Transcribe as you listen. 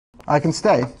I can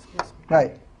stay.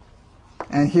 Right.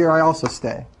 And here I also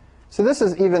stay. So this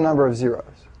is even number of zeros.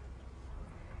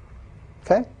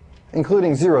 Okay?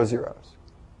 Including zero zeros.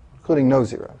 Including no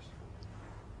zeros.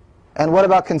 And what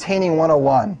about containing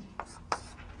 101?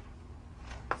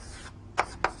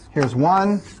 Here's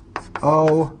 1,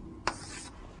 0,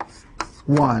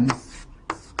 1.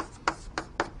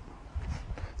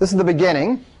 This is the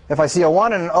beginning. If I see a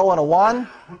 1 and an 0 and a 1,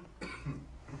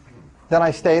 then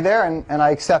I stay there and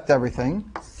I accept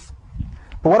everything.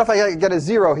 But what if I get a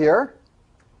 0 here?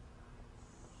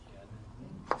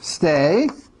 Stay.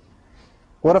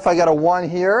 What if I get a 1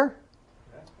 here?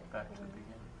 Back to the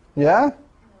beginning. Yeah?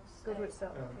 Go to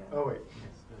itself. Oh, wait.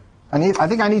 I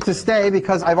think I need to stay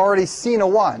because I've already seen a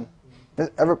 1.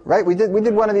 Right? We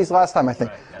did one of these last time, I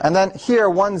think. Right, yeah. And then here,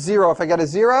 1, 0. If I get a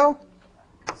 0,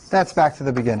 that's back to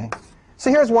the beginning. So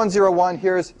here's 1, 0, 1.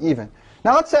 Here's even.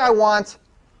 Now let's say I want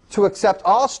to accept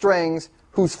all strings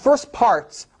whose first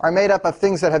parts are made up of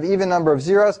things that have even number of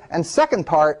zeros, and second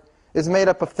part is made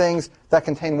up of things that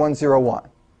contain 1, 0, 1.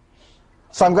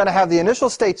 So I'm going to have the initial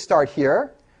state start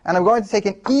here, and I'm going to take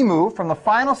an E move from the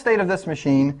final state of this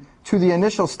machine to the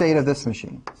initial state of this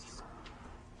machine.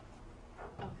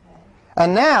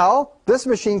 And now, this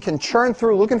machine can churn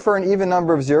through looking for an even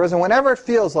number of zeros, and whenever it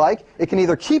feels like, it can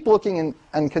either keep looking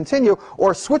and continue,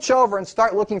 or switch over and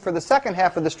start looking for the second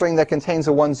half of the string that contains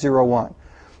a 1, 0, 1.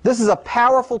 This is a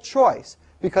powerful choice,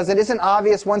 because it isn't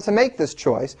obvious when to make this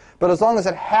choice, but as long as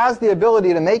it has the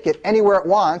ability to make it anywhere it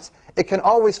wants, it can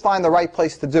always find the right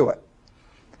place to do it.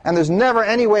 And there's never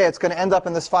any way it's going to end up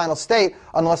in this final state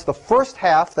unless the first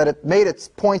half that it made its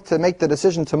point to make the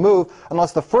decision to move,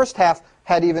 unless the first half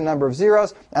had even number of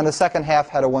zeros and the second half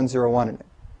had a 1, 0, 1 in it.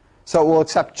 So it will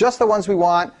accept just the ones we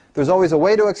want. There's always a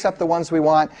way to accept the ones we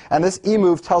want, and this E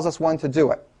move tells us when to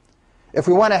do it. If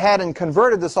we went ahead and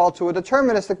converted this all to a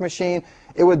deterministic machine,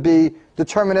 it would be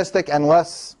deterministic and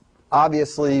less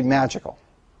obviously magical.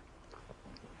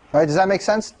 All right, does that make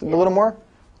sense? A little more?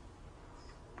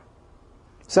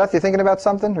 Seth, you thinking about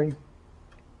something? Or you?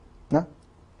 No?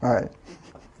 All right.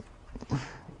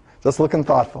 Just looking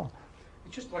thoughtful.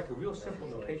 It's just like a real simple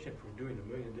notation for doing a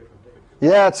million different things.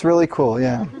 Yeah, it's really cool,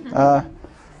 yeah.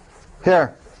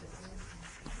 Here.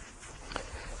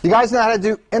 You guys know how to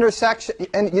do intersection,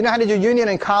 and you know how to do union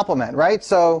and complement, right?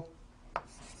 So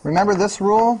remember this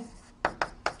rule?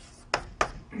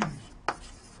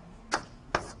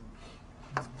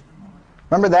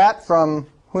 Remember that from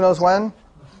who knows when?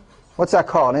 What's that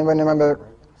called? Anybody remember?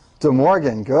 De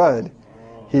Morgan, good.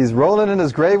 He's rolling in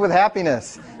his grave with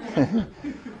happiness.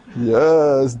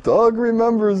 Yes, Doug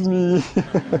remembers me.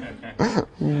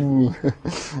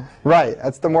 Right,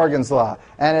 that's De Morgan's law.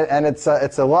 And it's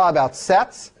a law about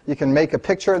sets. You can make a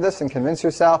picture of this and convince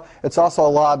yourself. It's also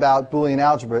a law about Boolean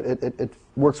algebra. It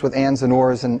works with ands and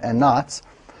ors and nots.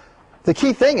 The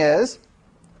key thing is,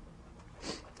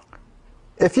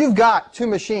 if you've got two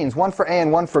machines, one for A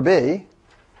and one for B,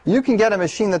 you can get a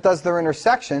machine that does their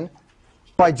intersection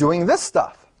by doing this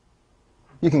stuff.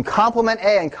 You can complement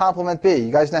A and complement B.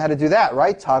 You guys know how to do that,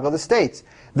 right? Toggle the states.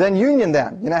 Then union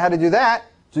them. You know how to do that?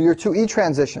 Do your two E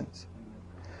transitions.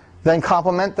 Then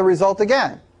complement the result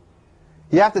again.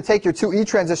 You have to take your two E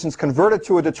transitions, convert it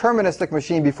to a deterministic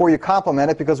machine before you complement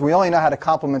it, because we only know how to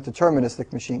complement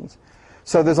deterministic machines.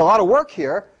 So there's a lot of work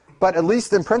here, but at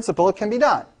least in principle it can be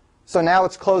done. So now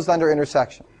it's closed under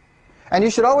intersection. And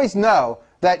you should always know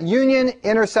that union,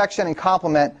 intersection, and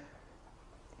complement,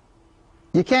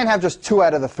 you can't have just 2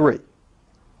 out of the 3.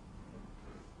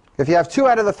 If you have 2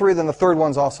 out of the 3, then the third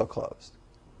one's also closed.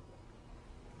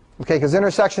 Okay, because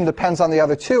intersection depends on the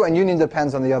other 2, and union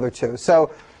depends on the other 2. So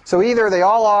either they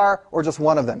all are, or just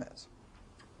one of them is.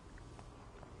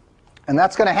 And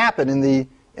that's going to happen in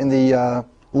the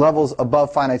levels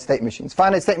above finite state machines.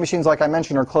 Finite state machines, like I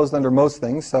mentioned, are closed under most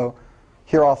things, so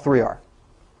here all 3 are.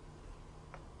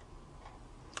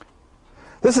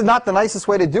 This is not the nicest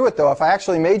way to do it, though. If I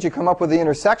actually made you come up with the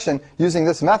intersection using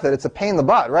this method, it's a pain in the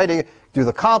butt, right? You do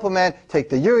the complement, take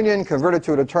the union, convert it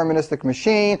to a deterministic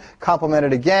machine, complement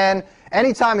it again.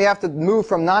 Anytime you have to move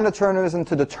from non-determinism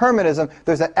to determinism,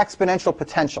 there's an exponential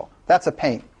potential. That's a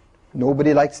pain.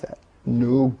 Nobody likes that.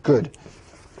 No good.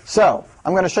 So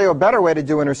I'm going to show you a better way to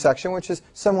do intersection, which is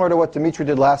similar to what Dimitri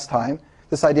did last time,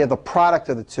 this idea of the product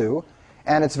of the two.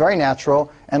 And it's very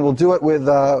natural, and we'll do it with,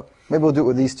 maybe we'll do it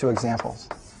with these 2 examples.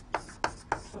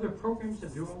 Are there programs to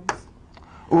do them?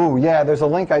 Ooh, yeah, there's a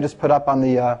link I just put up on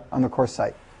the course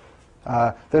site.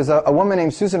 There's a woman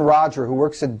named Susan Roger who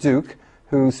works at Duke,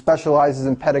 who specializes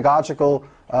in pedagogical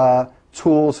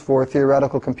tools for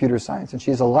theoretical computer science. And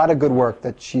she has a lot of good work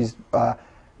that she's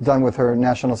done with her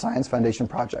National Science Foundation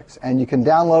projects. And you can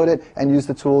download it and use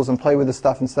the tools and play with the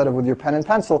stuff instead of with your pen and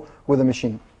pencil with a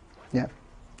machine. Yeah,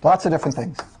 lots of different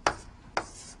things.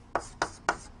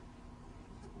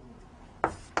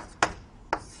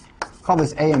 Call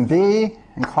this A and B,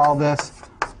 and call this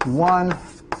 1,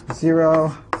 0,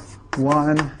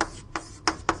 1.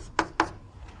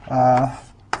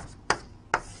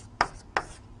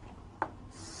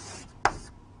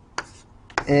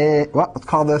 Well, let's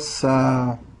call this,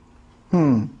 I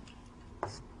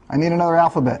need another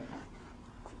alphabet.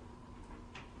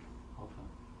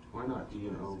 Why not E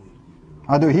and O?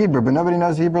 I'll do Hebrew, but nobody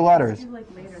knows Hebrew letters. Do like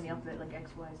later in the alphabet, like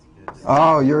X, Y, Z.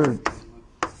 Oh, you're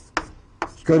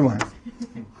good one.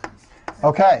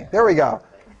 Okay, there we go.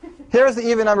 Here's the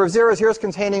even number of zeros. Here's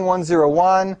containing 1, 0,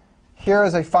 1.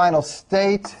 Here's a final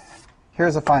state.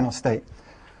 Here's a final state.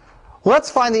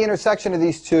 Let's find the intersection of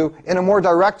these two in a more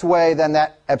direct way than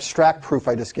that abstract proof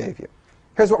I just gave you.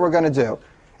 Here's what we're going to do.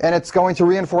 And it's going to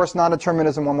reinforce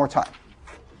nondeterminism one more time.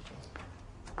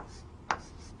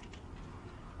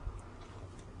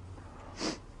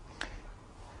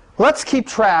 Let's keep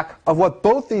track of what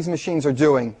both these machines are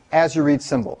doing as you read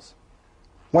symbols.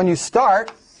 When you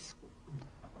start,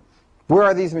 where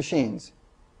are these machines?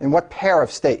 In what pair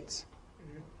of states?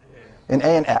 In A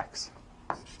and X.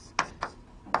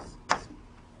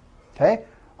 Okay?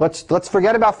 Let's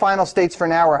forget about final states for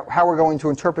now, or how we're going to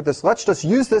interpret this. Let's just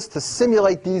use this to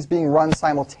simulate these being run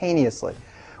simultaneously.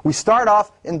 We start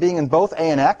off in being in both A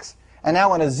and X, and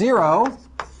now in a 0,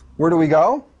 where do we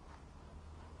go?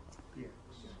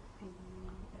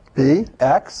 B,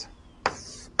 X.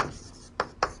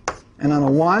 And on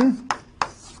a 1,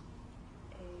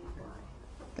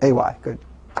 AY. Good.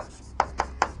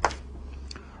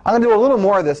 I'm going to do a little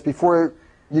more of this before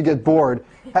you get bored.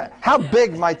 How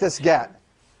big might this get?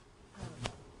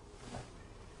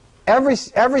 Every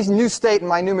new state in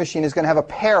my new machine is going to have a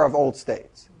pair of old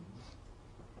states.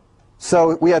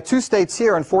 So we have 2 states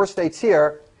here and 4 states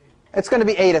here. It's going to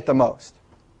be 8 at the most.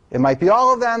 It might be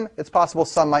all of them. It's possible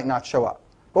some might not show up.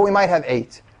 But we might have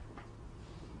 8.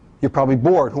 You're probably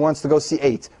bored. Who wants to go see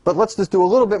 8? But let's just do a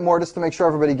little bit more just to make sure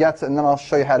everybody gets it, and then I'll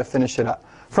show you how to finish it up.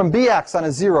 From BX on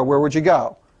a 0, where would you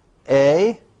go?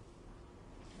 A,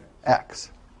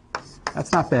 X.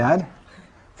 That's not bad.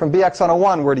 From BX on a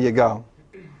 1, where do you go?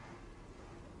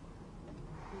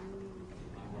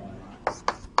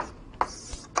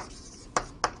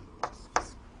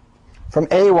 From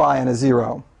AY on a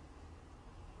 0.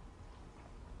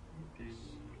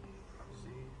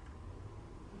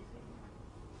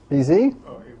 BZ?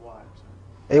 Oh,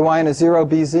 AY. AY and a 0,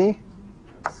 BZ?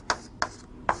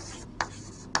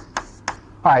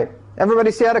 All right,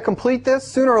 everybody see how to complete this?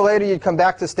 Sooner or later, you'd come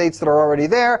back to states that are already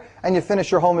there, and you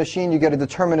finish your whole machine, you get a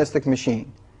deterministic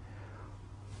machine.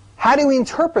 How do we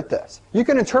interpret this? You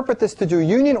can interpret this to do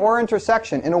union or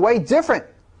intersection in a way different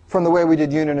from the way we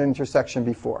did union and intersection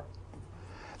before.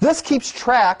 This keeps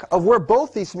track of where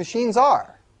both these machines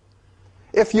are.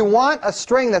 If you want a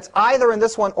string that's either in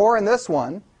this one or in this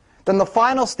one, then the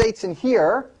final states in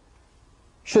here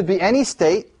should be any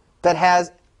state that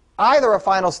has either a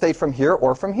final state from here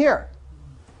or from here.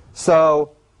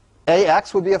 So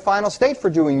AX would be a final state for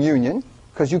doing union,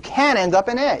 because you can end up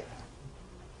in A.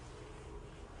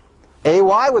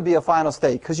 AY would be a final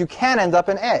state, because you can end up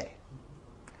in A.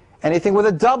 Anything with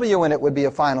a W in it would be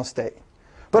a final state.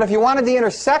 But if you wanted the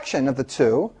intersection of the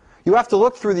two, you have to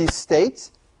look through these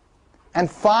states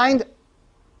and find,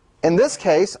 in this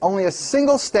case, only a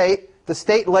single state, the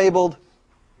state labeled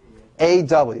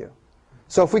AW.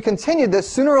 So if we continued this,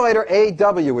 sooner or later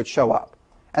AW would show up.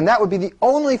 And that would be the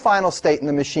only final state in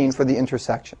the machine for the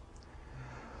intersection.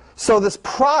 So this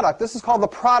product, this is called the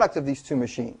product of these two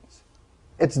machines.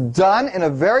 It's done in a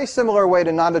very similar way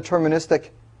to non-deterministic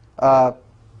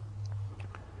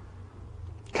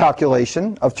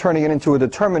calculation of turning it into a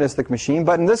deterministic machine.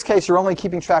 But in this case, you're only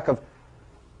keeping track of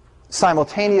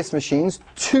simultaneous machines,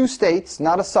 2 states,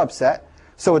 not a subset.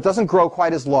 So it doesn't grow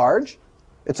quite as large.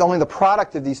 It's only the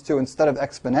product of these two instead of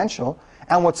exponential.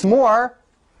 And what's more,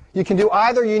 you can do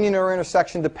either union or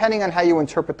intersection depending on how you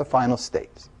interpret the final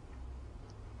states.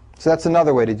 So that's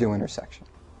another way to do intersection.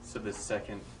 So the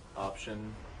second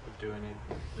option of doing it,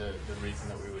 the reason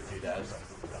that we would do that is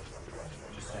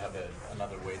just to have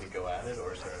another way to go at it,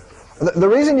 or is there... The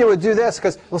reason you would do this,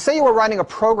 because let's say you were writing a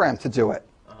program to do it.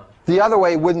 The other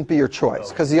way wouldn't be your choice,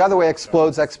 because the other way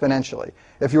explodes exponentially.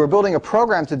 If you were building a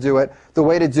program to do it, the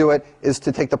way to do it is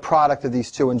to take the product of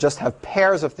these two and just have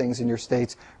pairs of things in your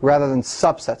states rather than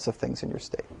subsets of things in your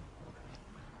state.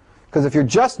 Because if you're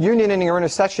just unioning or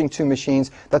intersecting two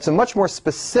machines, that's a much more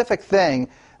specific thing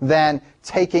than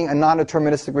taking a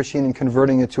non-deterministic machine and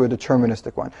converting it to a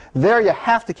deterministic one. There you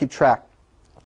have to keep track